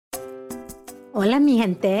Hola, mi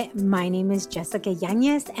gente. My name is Jessica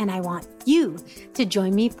Yanez, and I want you to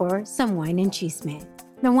join me for some Wine and Chisme.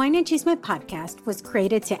 The Wine and Chisme podcast was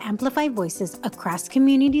created to amplify voices across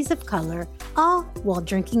communities of color, all while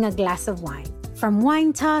drinking a glass of wine. From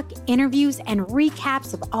wine talk, interviews, and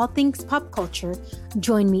recaps of all things pop culture,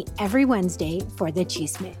 join me every Wednesday for the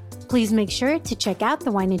Chisme. Please make sure to check out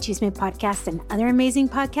the Wine and Chisme podcast and other amazing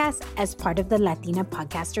podcasts as part of the Latina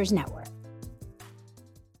Podcasters Network.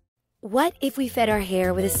 What if we fed our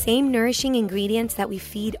hair with the same nourishing ingredients that we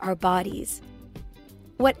feed our bodies?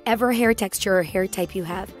 Whatever hair texture or hair type you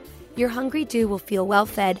have, your hungry do will feel well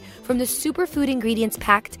fed from the superfood ingredients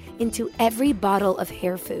packed into every bottle of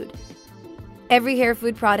hair food. Every hair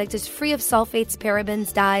food product is free of sulfates,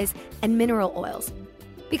 parabens, dyes, and mineral oils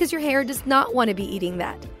because your hair does not want to be eating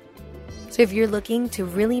that. So if you're looking to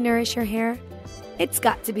really nourish your hair, it's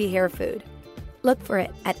got to be hair food. Look for it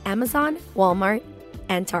at Amazon, Walmart,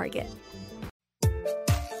 and Target.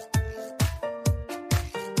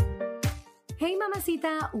 Hey,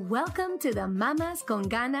 mamacita, welcome to the Mamas con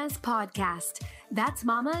Ganas podcast. That's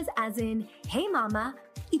mamas as in, hey mama,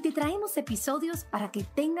 y te traemos episodios para que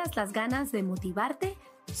tengas las ganas de motivarte,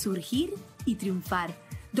 surgir y triunfar.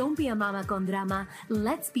 Don't be a mama con drama,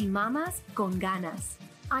 let's be mamas con ganas.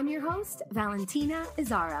 I'm your host, Valentina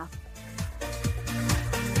Izara.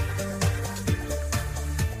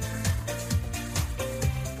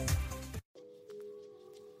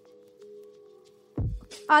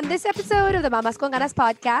 On this episode of the Mamas con Ganas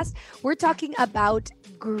podcast, we're talking about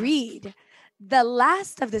greed, the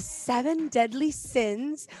last of the 7 deadly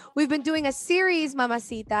sins. We've been doing a series,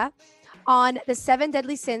 Mamacita, on the 7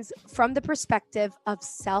 deadly sins from the perspective of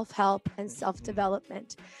self-help and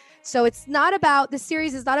self-development. So the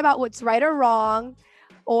series is not about what's right or wrong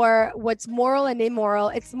or what's moral and immoral.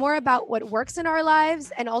 It's more about what works in our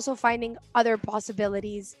lives and also finding other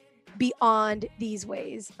possibilities beyond these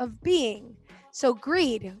ways of being. So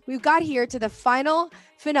greed, we've got here to the final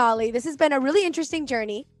finale. This has been a really interesting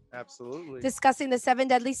journey. Absolutely. Discussing the 7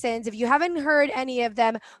 deadly sins. If you haven't heard any of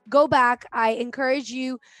them, go back. I encourage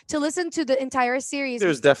you to listen to the entire series.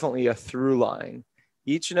 There's definitely a through line.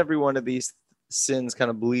 Each and every one of these sins kind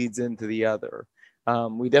of bleeds into the other.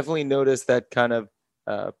 We definitely notice that kind of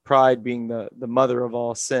pride being the mother of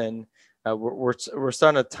all sin. We're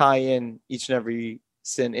starting to tie in each and every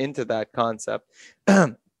sin into that concept.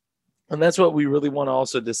 And that's what we really want to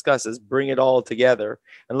also discuss, is bring it all together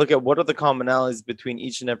and look at what are the commonalities between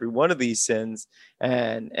each and every one of these sins,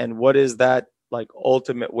 and what is that like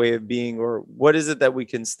ultimate way of being, or what is it that we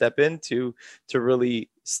can step into to really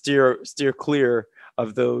steer clear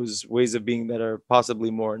of those ways of being that are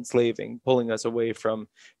possibly more enslaving, pulling us away from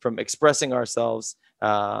expressing ourselves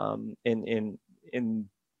in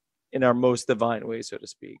our most divine way, so to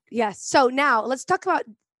speak. Yes. So now let's talk about,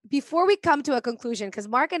 before we come to a conclusion, because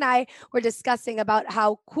Mark and I were discussing about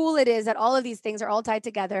how cool it is that all of these things are all tied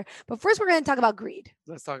together. But first, we're going to talk about greed.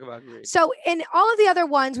 Let's talk about greed. So in all of the other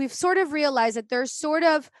ones, we've sort of realized that there's sort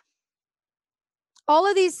of, all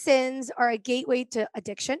of these sins are a gateway to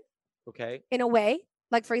addiction. Okay. In a way.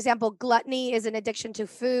 Like, for example, gluttony is an addiction to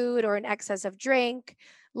food or an excess of drink.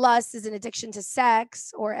 Lust is an addiction to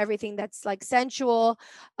sex or everything that's like sensual.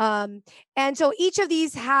 And so each of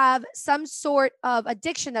these have some sort of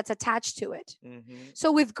addiction that's attached to it. Mm-hmm. So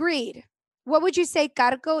with greed, what would you say,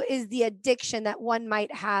 Carco, is the addiction that one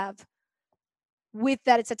might have with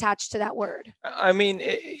that it's attached to that word? I mean,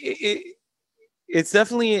 it's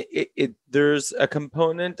definitely, there's a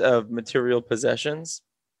component of material possessions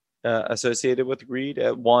associated with greed,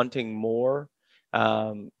 wanting more.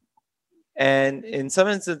 And in some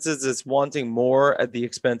instances, it's wanting more at the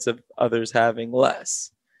expense of others having less.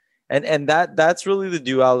 And that's really the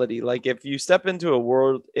duality. Like if you step into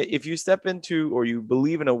or you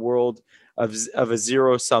believe in a world of a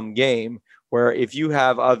zero-sum game, where if you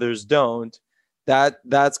have, others don't,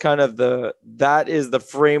 that's kind of that is the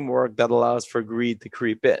framework that allows for greed to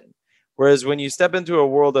creep in. Whereas when you step into a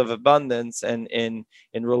world of abundance and in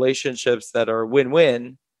relationships that are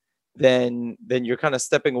win-win, then you're kind of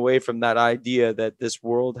stepping away from that idea that this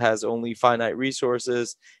world has only finite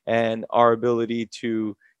resources and our ability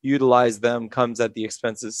to utilize them comes at the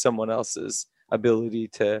expense of someone else's ability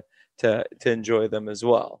to enjoy them as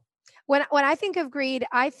well. When I think of greed,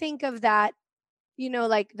 I think of that,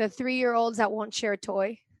 like the 3-year-olds that won't share a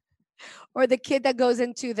toy, or the kid that goes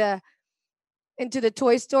into the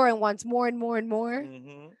toy store and wants more and more and more.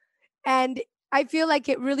 Mm-hmm. And I feel like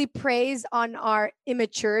it really preys on our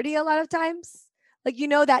immaturity a lot of times. Like,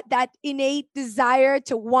 that innate desire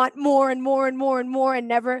to want more and more and more and more and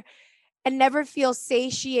never and never feel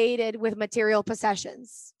satiated with material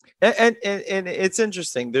possessions. And it's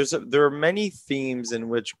interesting. There are many themes in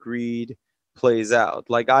which greed plays out.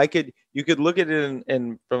 Like you could look at it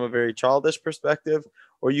in from a very childish perspective,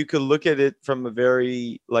 or you could look at it from a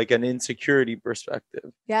very like an insecurity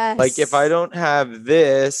perspective. Yes. Like if I don't have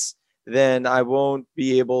this, then I won't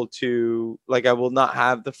be able to, like, I will not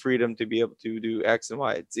have the freedom to be able to do X and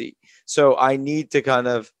Y and Z. So I need to kind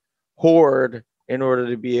of hoard in order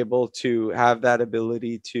to be able to have that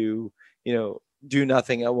ability to, do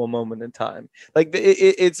nothing at one moment in time. Like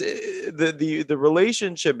it's the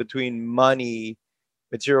relationship between money,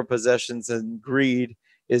 material possessions, and greed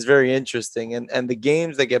is very interesting, and the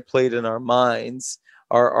games that get played in our minds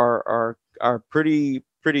are pretty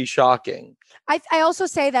shocking. I also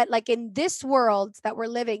say that, like, in this world that we're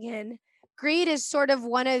living in, greed is sort of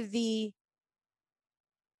one of the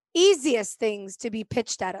easiest things to be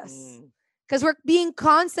pitched at us. Because we're being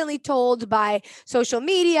constantly told by social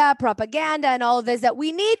media, propaganda, and all of this that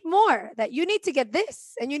we need more, that you need to get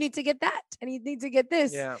this, and you need to get that, and you need to get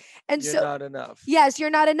this. Yeah, and you're so not enough. yes, you're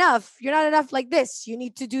not enough. You're not enough like this. You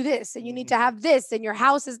need to do this, and you need to have this, and your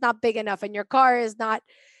house is not big enough, and your car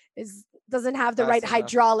doesn't have the Fast right enough.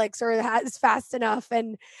 hydraulics or is fast enough.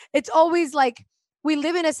 And it's always like we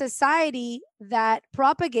live in a society that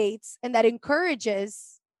propagates and that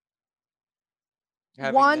encourages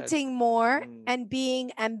Having wanting more and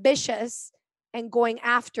being ambitious and going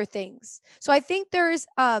after things. So I think there's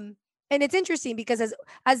and it's interesting because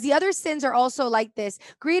as the other sins are also like this,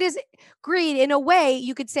 greed in a way.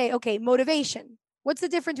 You could say, okay, motivation. What's the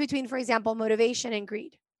difference between, for example, motivation and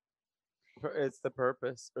greed? It's the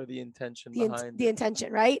purpose or the intention behind the it.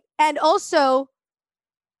 intention, right? And also,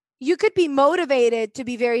 you could be motivated to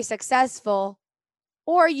be very successful,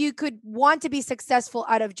 or you could want to be successful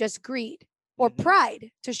out of just greed or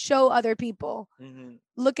pride to show other people,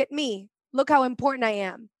 look at me, look how important I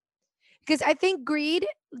am. Because I think greed,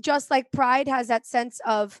 just like pride, has that sense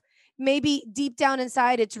of maybe deep down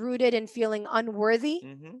inside, it's rooted in feeling unworthy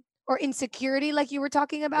or insecurity, like you were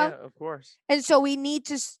talking about. Yeah, of course. And so we need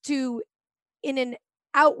to in an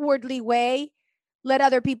outwardly way, let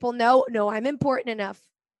other people know, no, I'm important enough.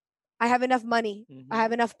 I have enough money. I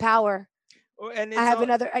have enough power. And I have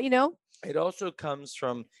another, It also comes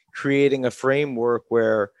from creating a framework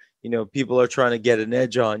where, people are trying to get an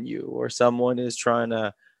edge on you, or someone is trying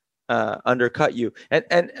to undercut you.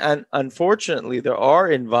 And unfortunately, there are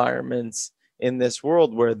environments in this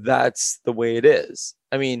world where that's the way it is.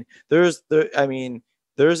 I mean, there's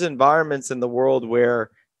environments in the world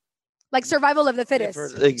where, like, survival of the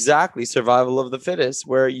fittest. Exactly, survival of the fittest,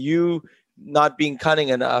 where you not being cunning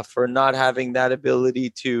enough or not having that ability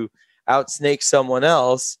to outsnake someone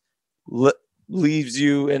else leaves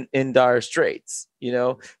you in dire straits,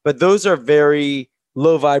 But those are very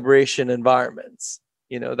low vibration environments.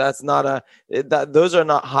 Those are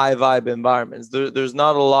not high vibe environments. There's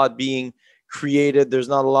not a lot being created. There's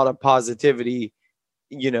not a lot of positivity,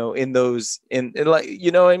 in those, in like,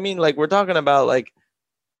 what I mean? Like, we're talking about, like,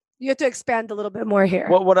 you have to expand a little bit more here.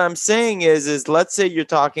 What I'm saying is let's say you're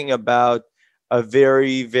talking about a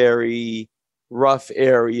very, very rough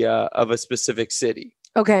area of a specific city.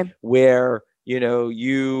 Okay. Where,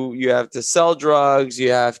 you have to sell drugs,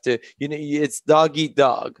 you have to, it's dog eat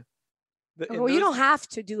dog. Well, you don't have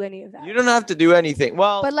to do any of that. You don't have to do anything.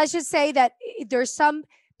 Well, but let's just say that there's some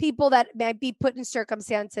people that might be put in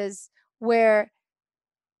circumstances where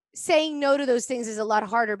saying no to those things is a lot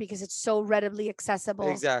harder because it's so readily accessible.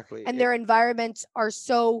 Exactly. And their environments are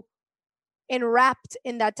so enwrapped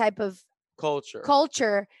in that type of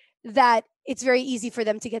culture that it's very easy for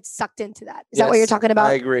them to get sucked into that. Is that what you're talking about?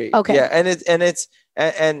 I agree. Okay. Yeah,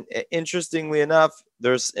 and interestingly enough,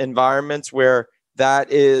 there's environments where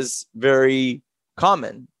that is very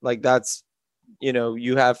common. Like, that's,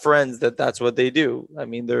 you have friends that's what they do. I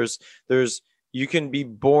mean, there's you can be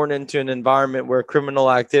born into an environment where criminal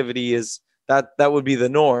activity is that would be the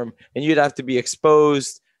norm, and you'd have to be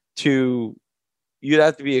exposed to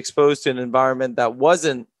an environment that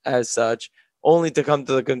wasn't as such, only to come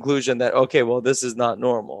to the conclusion that, okay, well, this is not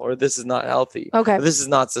normal, or this is not healthy, okay, or this is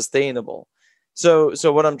not sustainable. So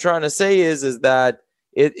what I'm trying to say is that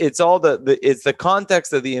it's all it's the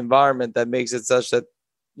context of the environment that makes it such that,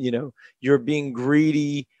 you're being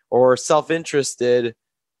greedy or self-interested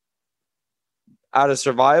out of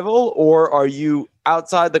survival, or are you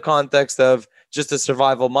outside the context of just a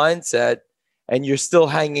survival mindset and you're still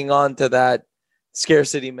hanging on to that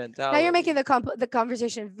scarcity mentality? Now you're making the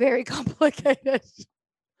conversation very complicated.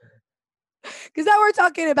 Because now we're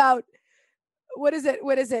talking about what is it?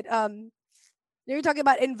 You're talking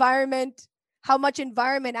about environment, how much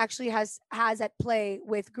environment actually has at play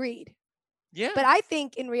with greed. Yeah. But I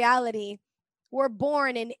think in reality, we're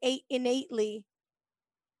born innately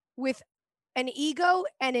with an ego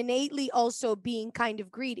and innately also being kind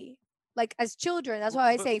of greedy. Like as children, that's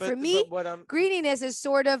why I say for me, what I'm greediness is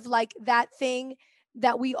sort of like that thing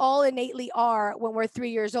that we all innately are when we're 3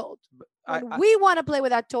 years old. When we want to play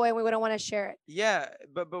with that toy and we don't want to share it. Yeah,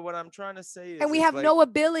 but what I'm trying to say is, And we have no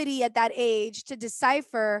ability at that age to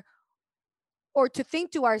decipher or to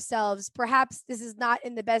think to ourselves, perhaps this is not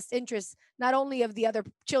in the best interest, not only of the other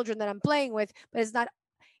children that I'm playing with, but it's not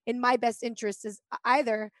in my best interest is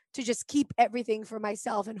either to just keep everything for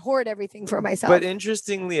myself and hoard everything for myself. But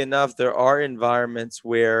interestingly enough, there are environments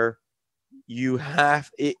where you have,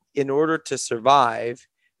 in order to survive,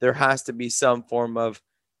 there has to be some form of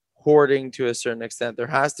hoarding to a certain extent. There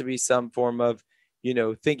has to be some form of,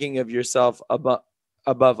 thinking of yourself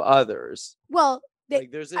above others. Well,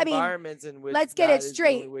 there's environments in which let's get it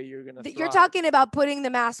straight. You're talking about putting the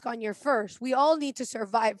mask on your first. We all need to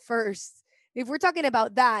survive first. If we're talking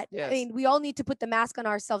about that, yes. I mean, we all need to put the mask on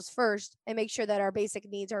ourselves first and make sure that our basic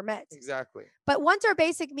needs are met. Exactly. But once our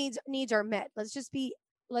basic needs are met,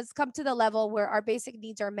 let's come to the level where our basic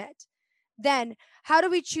needs are met. Then how do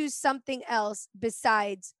we choose something else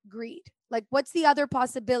besides greed? Like what's the other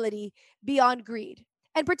possibility beyond greed?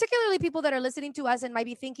 And particularly people that are listening to us and might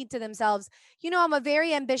be thinking to themselves, I'm a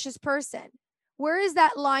very ambitious person. Where is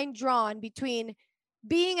that line drawn between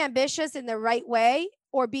being ambitious in the right way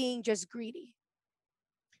or being just greedy?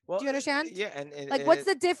 Well, do you understand? Yeah. And what's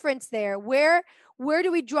the difference there? Where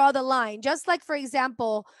do we draw the line? Just like, for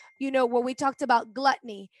example, when we talked about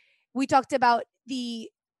gluttony, we talked about the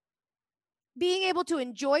being able to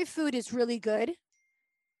enjoy food is really good.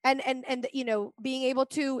 And being able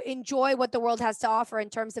to enjoy what the world has to offer in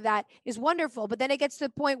terms of that is wonderful. But then it gets to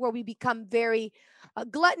the point where we become very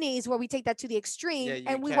gluttonies, where we take that to the extreme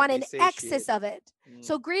and we want an excess of it.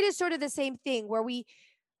 So greed is sort of the same thing where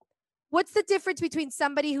what's the difference between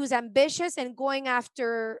somebody who's ambitious and going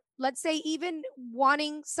after, let's say, even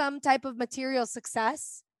wanting some type of material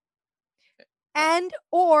success and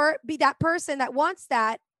or be that person that wants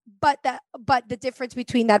that, but the difference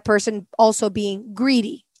between that person also being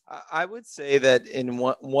greedy? I would say that in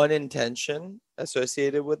one intention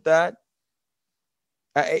associated with that,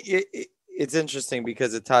 it's interesting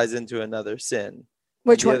because it ties into another sin.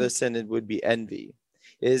 Which one? The other sin, it would be envy.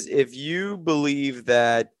 Is if you believe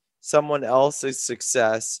that someone else's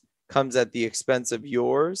success comes at the expense of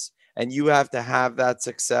yours and you have to have that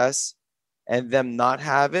success and them not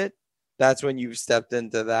have it, that's when you've stepped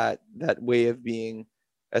into that way of being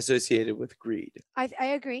associated with greed. I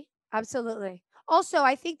agree. Absolutely. Also,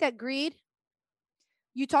 I think that greed,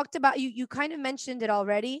 you talked about, you kind of mentioned it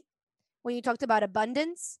already when you talked about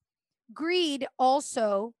abundance. Greed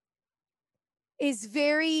also is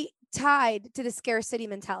very tied to the scarcity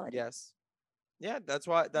mentality. Yes. Yeah, that's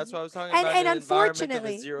why I was talking about and an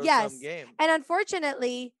unfortunately, zero-sum game. And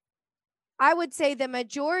unfortunately, I would say the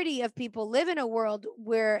majority of people live in a world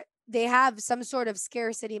where they have some sort of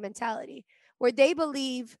scarcity mentality, where they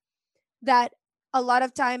believe that a lot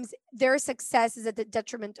of times their success is at the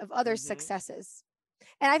detriment of other successes.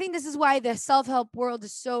 And I think this is why the self-help world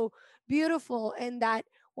is so beautiful, in that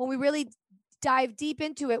when we really dive deep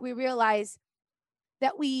into it, we realize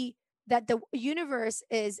that the universe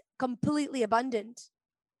is completely abundant,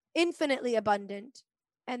 infinitely abundant,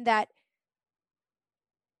 and that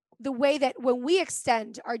the way that when we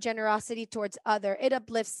extend our generosity towards other, it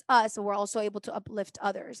uplifts us, and we're also able to uplift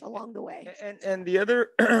others along the way. And the other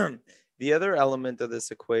the other element of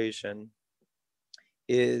this equation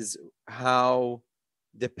is how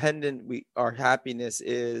dependent our happiness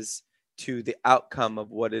is to the outcome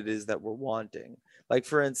of what it is that we're wanting. Like,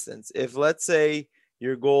 for instance, if let's say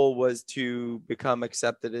your goal was to become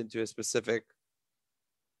accepted into a specific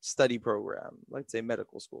study program, let's say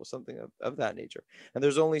medical school, something of that nature, and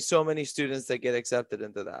there's only so many students that get accepted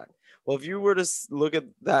into that. Well, if you were to look at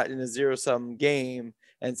that in a zero-sum game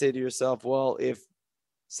and say to yourself, well, if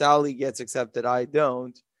Sally gets accepted, I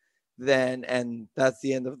don't, then, and that's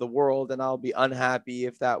the end of the world, and I'll be unhappy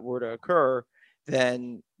if that were to occur,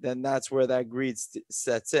 then that's where that greed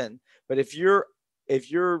sets in. But if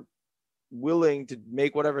you're willing to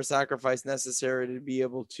make whatever sacrifice necessary to be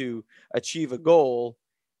able to achieve a goal,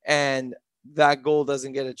 and that goal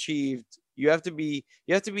doesn't get achieved, you have to be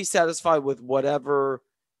satisfied with whatever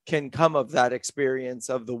can come of that experience,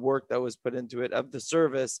 of the work that was put into it, of the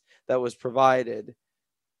service that was provided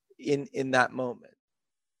in that moment.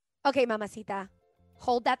 Okay, Mamacita,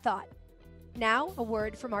 hold that thought. Now, a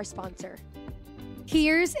word from our sponsor.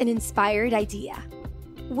 Here's an inspired idea.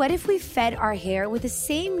 What if we fed our hair with the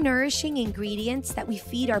same nourishing ingredients that we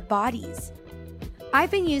feed our bodies? I've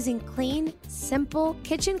been using clean, simple,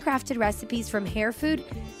 kitchen-crafted recipes from hair food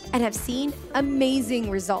and have seen amazing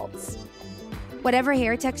results. Whatever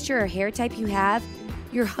hair texture or hair type you have,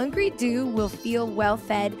 your hungry do will feel well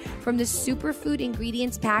fed from the superfood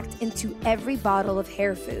ingredients packed into every bottle of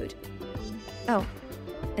hair food. Oh,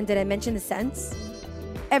 and did I mention the scents?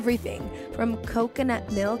 Everything from coconut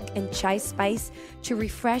milk and chai spice to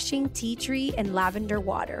refreshing tea tree and lavender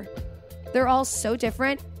water. They're all so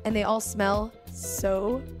different and they all smell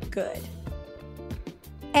so good.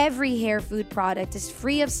 Every hair food product is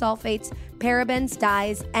free of sulfates, parabens,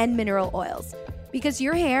 dyes, and mineral oils because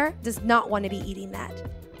your hair does not want to be eating that.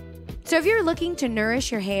 So if you're looking to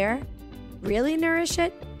nourish your hair, really nourish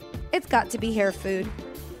it, it's got to be hair food.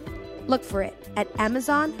 Look for it at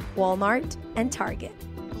Amazon, Walmart, and Target.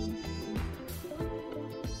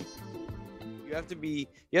 You have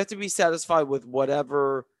to be satisfied with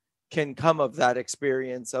whatever can come of that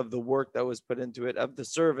experience, of the work that was put into it, of the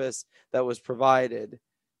service that was provided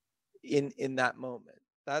in that moment.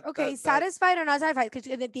 Satisfied or not satisfied? Because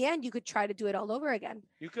at the end, you could try to do it all over again.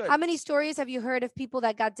 You could. How many stories have you heard of people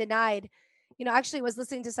that got denied? You know, actually was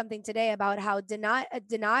listening to something today about how a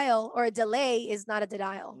denial or a delay is not a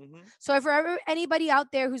denial. Mm-hmm. So if anybody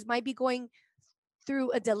out there who's might be going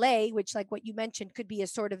through a delay, which like what you mentioned could be a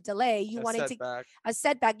sort of delay, a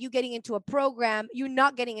setback, you getting into a program, you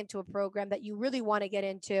not getting into a program that you really want to get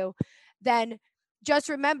into, then just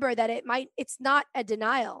remember that it's not a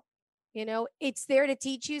denial. You know, it's there to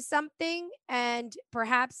teach you something, and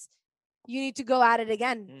perhaps you need to go at it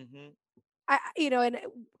again. Mm-hmm. And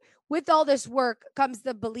with all this work comes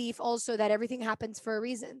the belief also that everything happens for a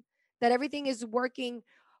reason, that everything is working,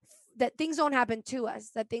 that things don't happen to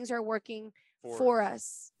us, that things are working for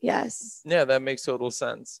us. Yes. Yeah, that makes total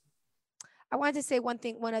sense. I wanted to say one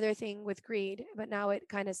other thing with greed, but now it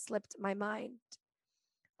kind of slipped my mind.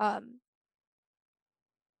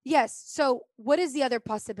 Yes. So what is the other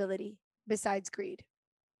possibility besides greed?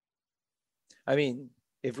 I mean,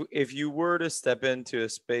 if you were to step into a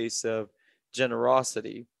space of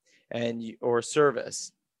generosity or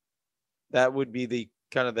service, that would be the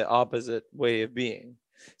kind of the opposite way of being.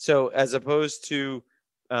 So as opposed to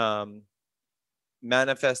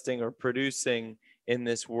manifesting or producing in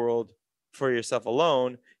this world for yourself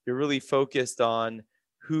alone, you're really focused on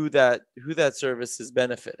who that service is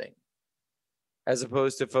benefiting, as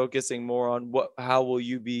opposed to focusing more on how will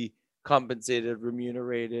you be compensated,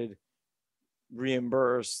 remunerated,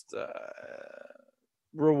 reimbursed,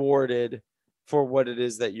 rewarded for what it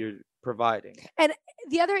is that you're providing. And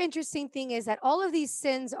the other interesting thing is that all of these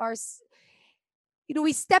sins are,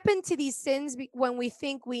 we step into these sins when we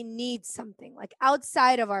think we need something like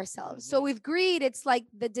outside of ourselves. Mm-hmm. So with greed, it's like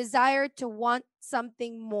the desire to want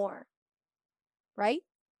something more, right?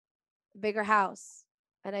 A bigger house,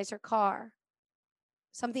 a nicer car,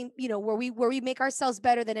 something, where we make ourselves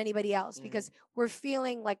better than anybody else because we're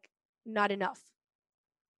feeling like not enough.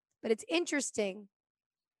 But it's interesting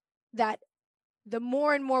that the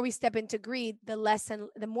more and more we step into greed, the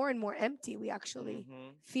more and more empty we actually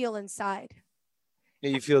feel inside.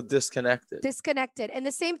 You feel disconnected. And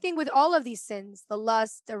the same thing with all of these sins, the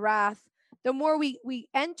lust, the wrath. The more we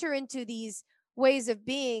enter into these ways of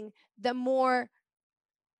being, the more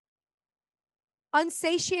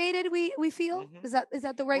unsatiated we feel. Is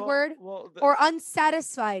that the right word? Or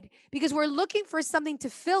unsatisfied, because we're looking for something to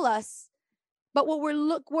fill us, but what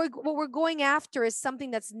we're going after is something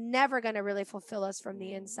that's never going to really fulfill us from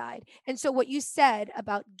the inside. And so what you said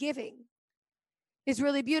about giving is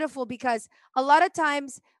really beautiful, because a lot of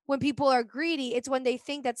times when people are greedy, it's when they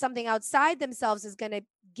think that something outside themselves is going to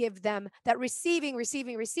give them that receiving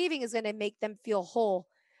is going to make them feel whole.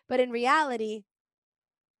 But in reality,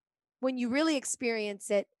 when you really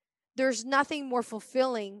experience it, there's nothing more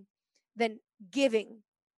fulfilling than giving.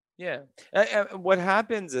 Yeah. What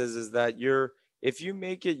happens is that if you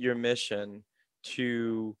make it your mission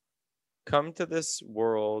to come to this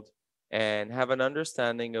world and have an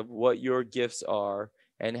understanding of what your gifts are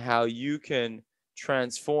and how you can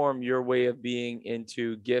transform your way of being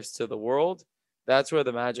into gifts to the world, that's where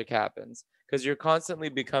the magic happens. Because you're constantly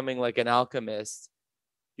becoming like an alchemist.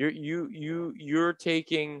 You're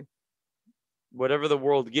taking whatever the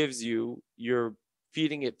world gives you, you're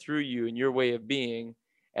feeding it through you and your way of being,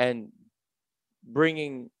 and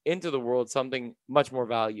bringing into the world something much more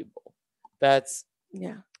valuable. That's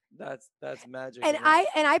magic. And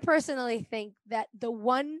I personally think that the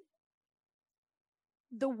one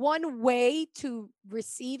way to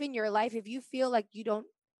receive in your life, if you feel like you don't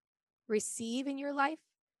receive in your life,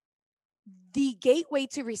 the gateway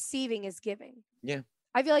to receiving is giving. Yeah.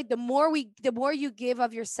 I feel like the more you give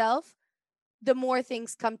of yourself, the more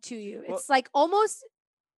things come to you. Well, It's like almost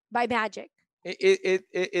by magic.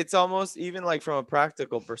 it's almost even like from a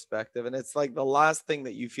practical perspective, and it's like the last thing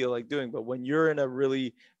that you feel like doing. But when you're in a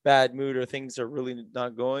really bad mood or things are really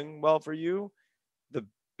not going well for you, the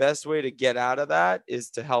best way to get out of that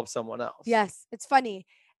is to help someone else. Yes, it's funny.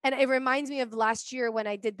 And it reminds me of last year when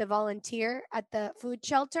I did the volunteer at the food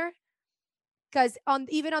shelter. Because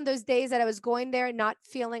even on those days that I was going there, not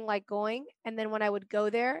feeling like going, and then when I would go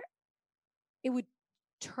there, it would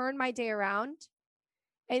turn my day around,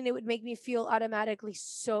 and it would make me feel automatically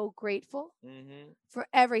so grateful for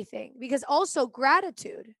everything. Because also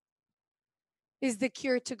gratitude is the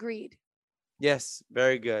cure to greed. Yes,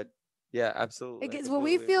 very good. Yeah, absolutely. Because when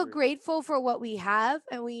we feel grateful for what we have,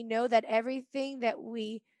 and we know that everything that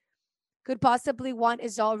we could possibly want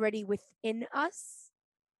is already within us,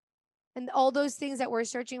 and all those things that we're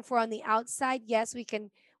searching for on the outside, yes, we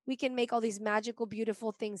can make all these magical,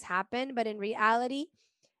 beautiful things happen, but in reality,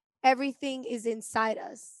 everything is inside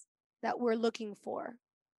us that we're looking for.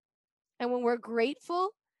 And when we're grateful,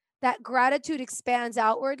 that gratitude expands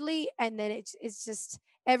outwardly, and then it's just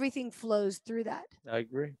everything flows through that. I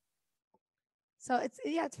agree. So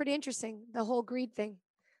it's pretty interesting, the whole greed thing.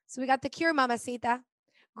 So we got the cure, mamacita.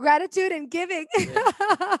 Gratitude and giving.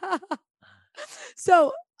 Yeah.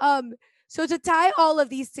 So so to tie all of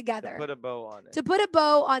these together, To put a bow on it. to put a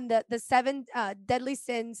bow on the seven deadly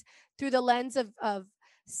sins through the lens of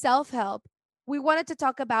self-help, we wanted to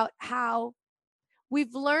talk about how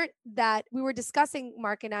we've learned that we were discussing,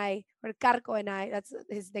 Mark and I, or Carco and I, that's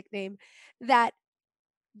his nickname, that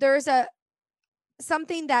there's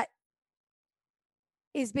something that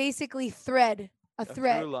is basically a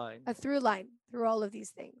through line through all of these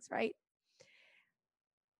things, right?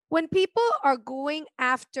 When people are going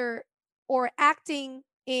after or acting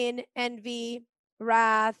in envy,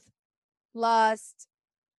 wrath, lust,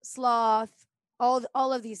 sloth,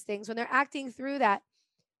 all of these things, when they're acting through that,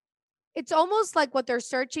 it's almost like what they're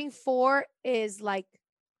searching for is like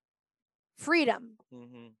freedom.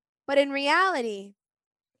 But in reality,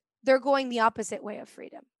 they're going the opposite way of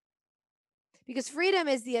freedom. Because freedom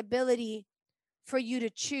is the ability for you to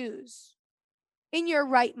choose in your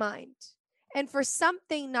right mind and for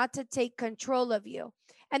something not to take control of you.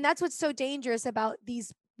 And that's what's so dangerous about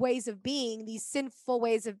these ways of being, these sinful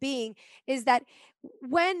ways of being, is that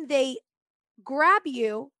when they grab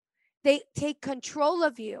you, they take control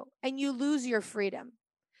of you and you lose your freedom.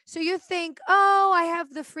 So you think, oh, I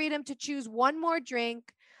have the freedom to choose one more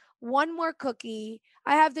drink, one more cookie.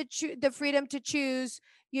 I have the freedom to choose,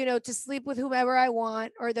 to sleep with whomever I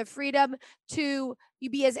want, or the freedom to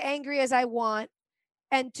be as angry as I want,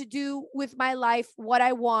 and to do with my life what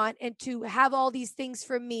I want, and to have all these things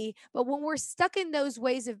for me. But when we're stuck in those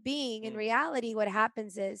ways of being, in reality, what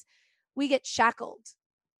happens is we get shackled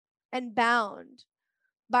and bound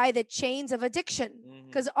by the chains of addiction,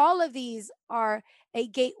 because all of these are a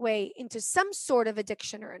gateway into some sort of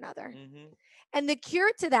addiction or another. And the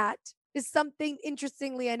cure to that is something,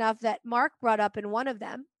 interestingly enough, that Mark brought up in one of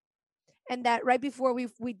them. And that right before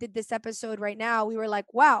we did this episode right now, we were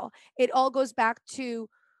like, wow, it all goes back to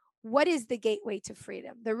what is the gateway to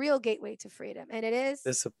freedom, the real gateway to freedom. And it is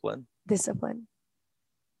discipline. Discipline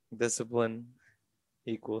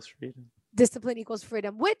Equals freedom. Discipline equals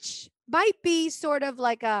freedom, which might be sort of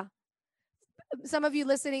like some of you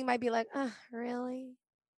listening might be like, really?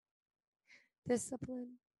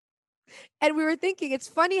 Discipline? And we were thinking, it's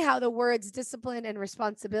funny how the words discipline and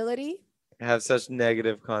responsibility have such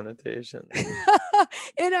negative connotations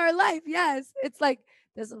in our life. Yes, it's like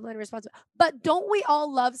discipline, responsible. But don't we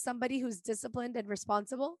all love somebody who's disciplined and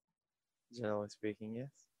responsible? Generally speaking, yes.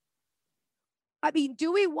 I mean,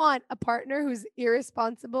 do we want a partner who's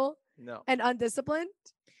irresponsible No. and undisciplined?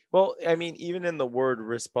 Well, I mean, even in the word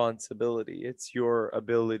responsibility, it's your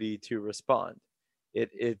ability to respond.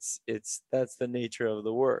 It's that's the nature of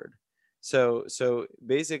the word. So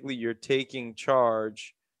basically, you're taking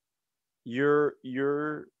charge.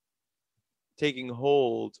 You're taking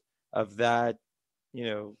hold of that,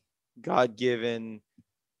 God-given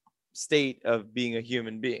state of being a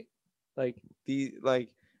human being.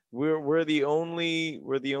 We're the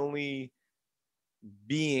only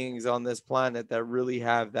beings on this planet that really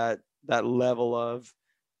have that level of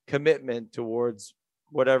commitment towards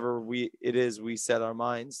whatever it is we set our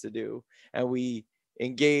minds to do, and we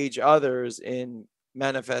engage others in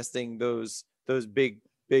manifesting those big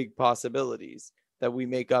possibilities that we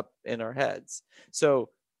make up in our heads. So,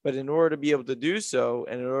 but in order to be able to do so,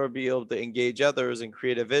 and in order to be able to engage others and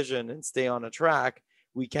create a vision and stay on a track,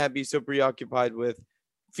 we can't be so preoccupied with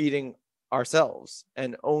feeding ourselves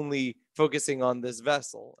and only focusing on this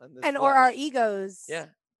vessel and or our egos. Yeah.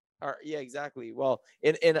 Yeah, exactly. Well,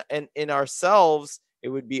 in ourselves, it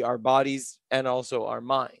would be our bodies and also our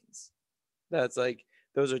minds. That's like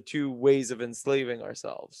those are two ways of enslaving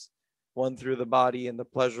ourselves. One through the body and the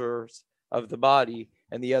pleasures of the body,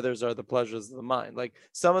 and the others are the pleasures of the mind. Like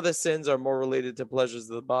some of the sins are more related to pleasures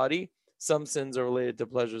of the body, some sins are related to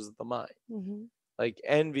pleasures of the mind. Mm-hmm. Like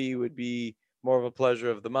envy would be more of a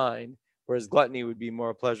pleasure of the mind, whereas gluttony would be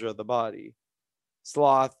more a pleasure of the body.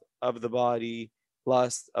 Sloth of the body,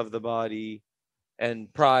 lust of the body,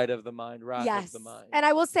 and pride of the mind, wrath of the Yes. mind. And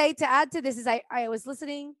I will say, to add to this, is I was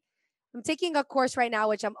listening. I'm taking a course right now,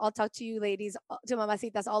 which I'll talk to you ladies, to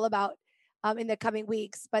mamacitas, all about in the coming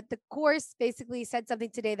weeks. But the course basically said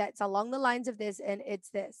something today that's along the lines of this, and it's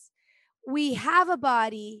this: we have a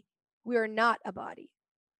body, we are not a body.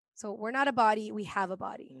 So we're not a body, we have a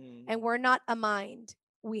body. And we're not a mind,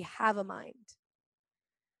 we have a mind.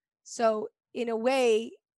 So in a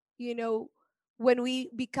way, when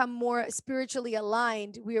we become more spiritually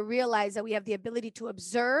aligned, we realize that we have the ability to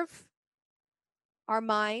observe our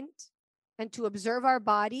mind and to observe our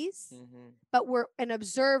bodies, but we're an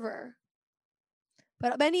observer.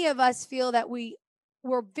 But many of us feel that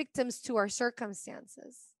we're victims to our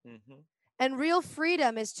circumstances. And real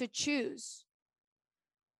freedom is to choose.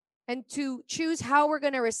 And to choose how we're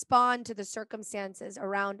going to respond to the circumstances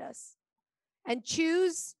around us. And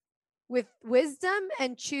choose with wisdom,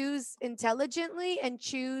 and choose intelligently, and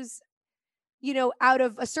choose, out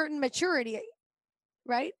of a certain maturity,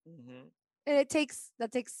 right? And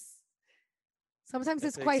sometimes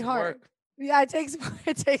it's quite hard. Work. Yeah, it takes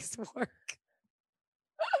work.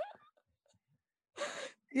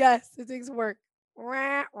 Yes, it takes work.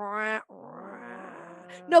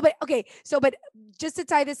 No, but okay. But just to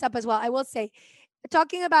tie this up as well, I will say,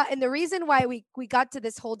 talking about, and the reason why we got to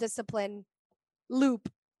this whole discipline loop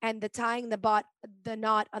and the tying the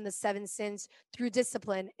knot on the 7 sins through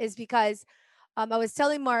discipline is because I was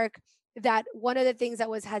telling Mark that one of the things that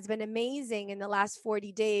has been amazing in the last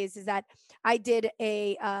 40 days is that I did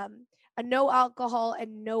a no alcohol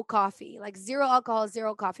and no coffee, like 0 alcohol,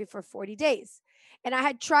 0 coffee for 40 days. And I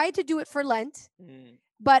had tried to do it for Lent,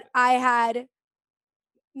 but I had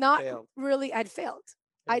not really, I'd failed.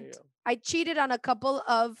 I cheated on a couple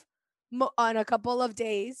of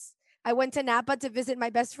days. I went to Napa to visit my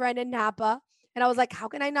best friend in Napa. And I was like, how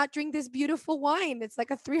can I not drink this beautiful wine? It's like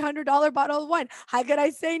a $300 bottle of wine. How could I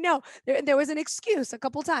say no? There was an excuse a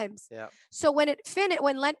couple times. Yeah. So when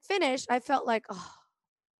Lent finished, I felt like, oh,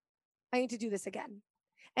 I need to do this again.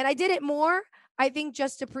 And I did it more, I think,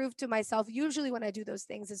 just to prove to myself. Usually when I do those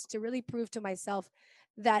things, is to really prove to myself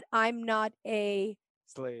that I'm not a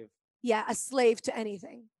slave. Yeah, a slave to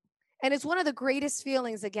anything. And it's one of the greatest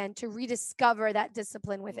feelings, again, to rediscover that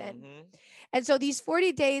discipline within. And so these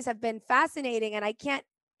 40 days have been fascinating, and I can't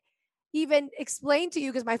even explain to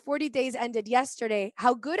you, because my 40 days ended yesterday,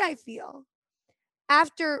 how good I feel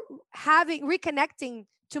after reconnecting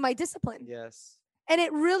to my discipline. Yes. And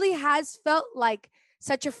it really has felt like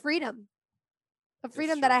such a freedom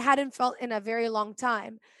that I hadn't felt in a very long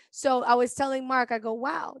time. So I was telling Mark, I go,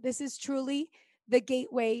 wow, this is truly the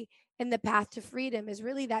gateway and the path to freedom, is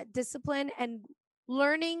really that discipline and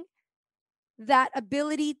learning that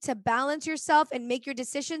ability to balance yourself and make your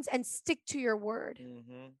decisions and stick to your word.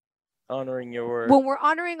 Honoring your word. When we're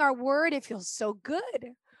honoring our word, it feels so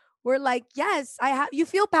good. We're like, yes, you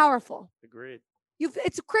feel powerful. Agreed.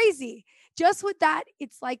 It's crazy. Just with that,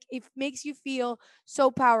 it's like, it makes you feel so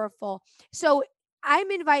powerful. So I'm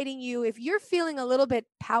inviting you, if you're feeling a little bit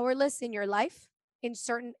powerless in your life in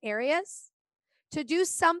certain areas, to do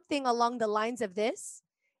something along the lines of this,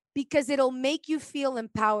 because it'll make you feel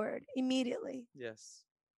empowered immediately. Yes.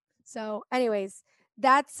 So anyways,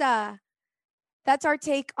 that's our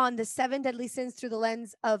take on the 7 deadly sins through the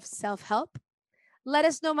lens of self-help. Let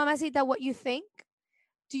us know, Mamacita, what you think.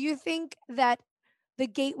 Do you think that the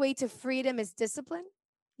gateway to freedom is discipline?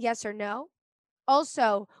 Yes or no?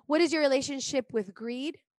 Also, what is your relationship with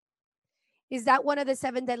greed? Is that one of the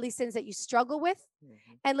 7 deadly sins that you struggle with?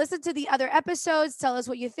 And listen to the other episodes. Tell us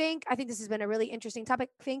what you think. I think this has been a really interesting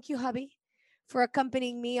topic. Thank you, hubby, for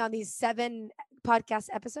accompanying me on these 7 podcast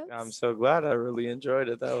episodes. I'm so glad. I really enjoyed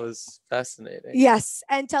it. That was fascinating. Yes.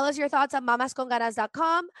 And tell us your thoughts on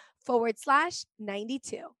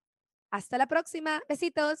mamasconganas.com/92. Hasta la próxima.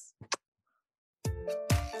 Besitos.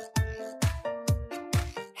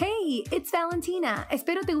 Hey, it's Valentina.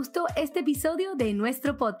 Espero te gustó este episodio de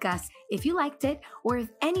nuestro podcast. If you liked it, or if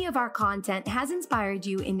any of our content has inspired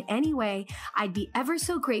you in any way, I'd be ever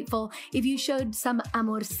so grateful if you showed some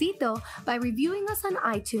amorcito by reviewing us on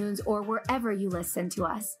iTunes or wherever you listen to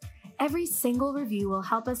us. Every single review will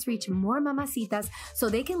help us reach more mamacitas so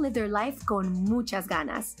they can live their life con muchas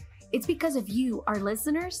ganas. It's because of you, our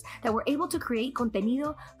listeners, that we're able to create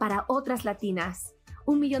contenido para otras latinas.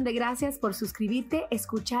 1,000,000 de gracias por suscribirte,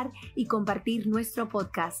 escuchar y compartir nuestro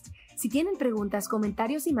podcast. Si tienen preguntas,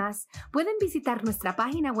 comentarios y más, pueden visitar nuestra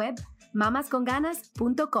página web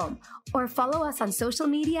mamasconganas.com or follow us on social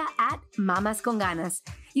media at mamasconganas.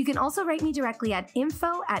 You can also write me directly at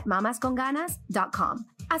info@mamasconganas.com.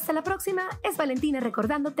 Hasta la próxima, es Valentina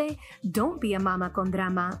recordándote, don't be a mama con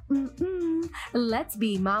drama. Let's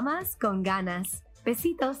be mamas con ganas.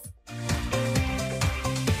 Besitos.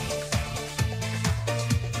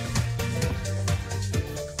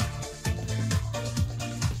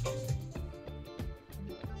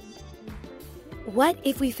 What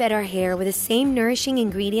if we fed our hair with the same nourishing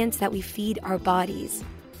ingredients that we feed our bodies?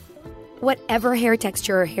 Whatever hair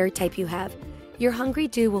texture or hair type you have, your hungry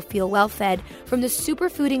do will feel well fed from the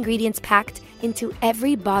superfood ingredients packed into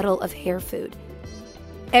every bottle of hair food.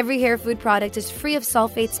 Every hair food product is free of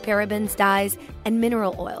sulfates, parabens, dyes, and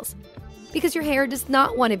mineral oils, because your hair does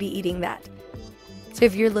not want to be eating that. So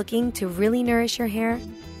if you're looking to really nourish your hair,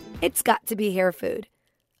 it's got to be hair food.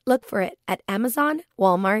 Look for it at Amazon,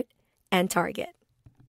 Walmart, and Target.